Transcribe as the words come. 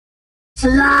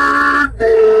Zombies!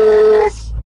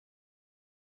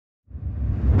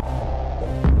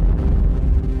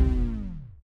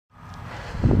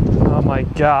 Oh my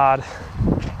God.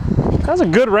 That was a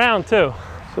good round too.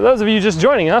 For those of you just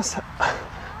joining us,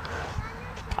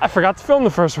 I forgot to film the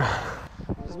first round.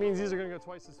 This means these are gonna go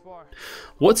twice as far.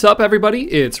 What's up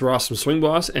everybody? It's Ross from Swing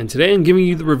Boss, and today I'm giving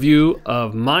you the review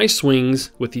of my swings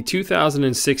with the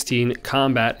 2016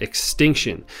 Combat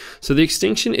Extinction. So the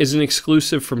Extinction is an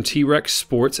exclusive from T-Rex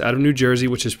Sports out of New Jersey,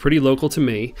 which is pretty local to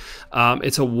me.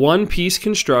 It's a one-piece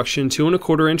construction, 2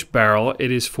 1/4 inch barrel.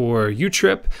 It is for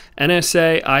U-Trip,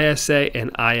 NSA, ISA,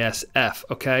 and ISF,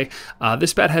 okay?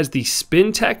 This bat has the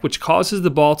spin tech, which causes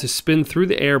the ball to spin through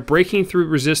the air, breaking through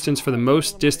resistance for the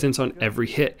most distance on every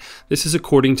hit. This is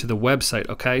according to the website,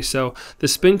 okay? So the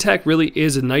spin tech really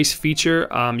is a nice feature.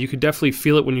 You could definitely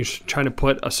feel it when you're trying to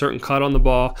put a certain cut on the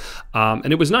ball,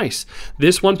 and it was nice.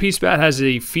 This one-piece bat has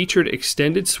a featured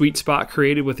extended sweet spot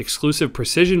created with exclusive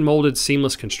precision molded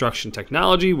seamless construction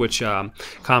technology, which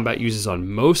Combat uses on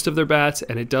most of their bats,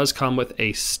 and it does come with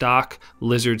a stock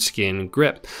lizard skin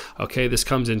grip. Okay, this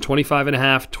comes in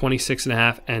 25.5,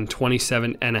 26.5, and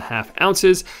 27.5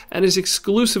 ounces, and is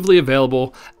exclusively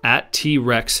available at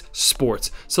T-Rex Sports.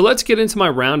 So let's get into my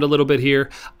round a little bit here.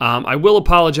 I will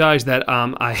apologize that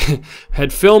I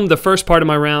had filmed the first part of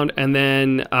my round and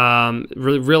then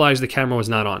realized the camera was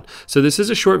not on. So this is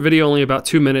a short video, only about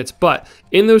 2 minutes, but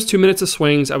in those 2 minutes of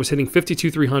swings, I was hitting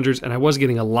 52 300s, and I was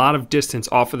getting a lot of distance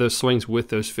off of those swings with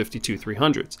those 52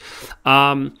 300s.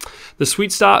 The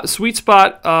sweet spot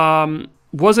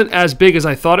wasn't as big as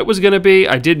I thought it was going to be.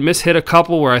 I did miss-hit a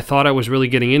couple where I thought I was really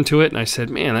getting into it, and I said,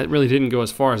 man, that really didn't go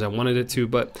as far as I wanted it to.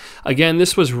 But again,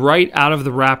 this was right out of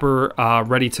the wrapper,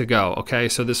 ready to go, okay?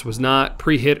 So this was not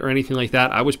pre-hit or anything like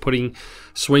that. I was putting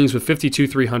swings with 52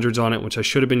 300s on it, which I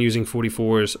should have been using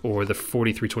 44s or the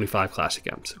 4325 Classic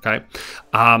M's, okay?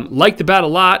 Liked the bat a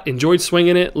lot, enjoyed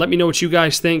swinging it. Let me know what you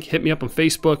guys think. Hit me up on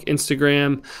Facebook,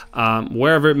 Instagram,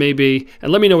 wherever it may be,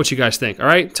 and let me know what you guys think, all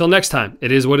right? Till next time,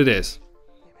 it is what it is.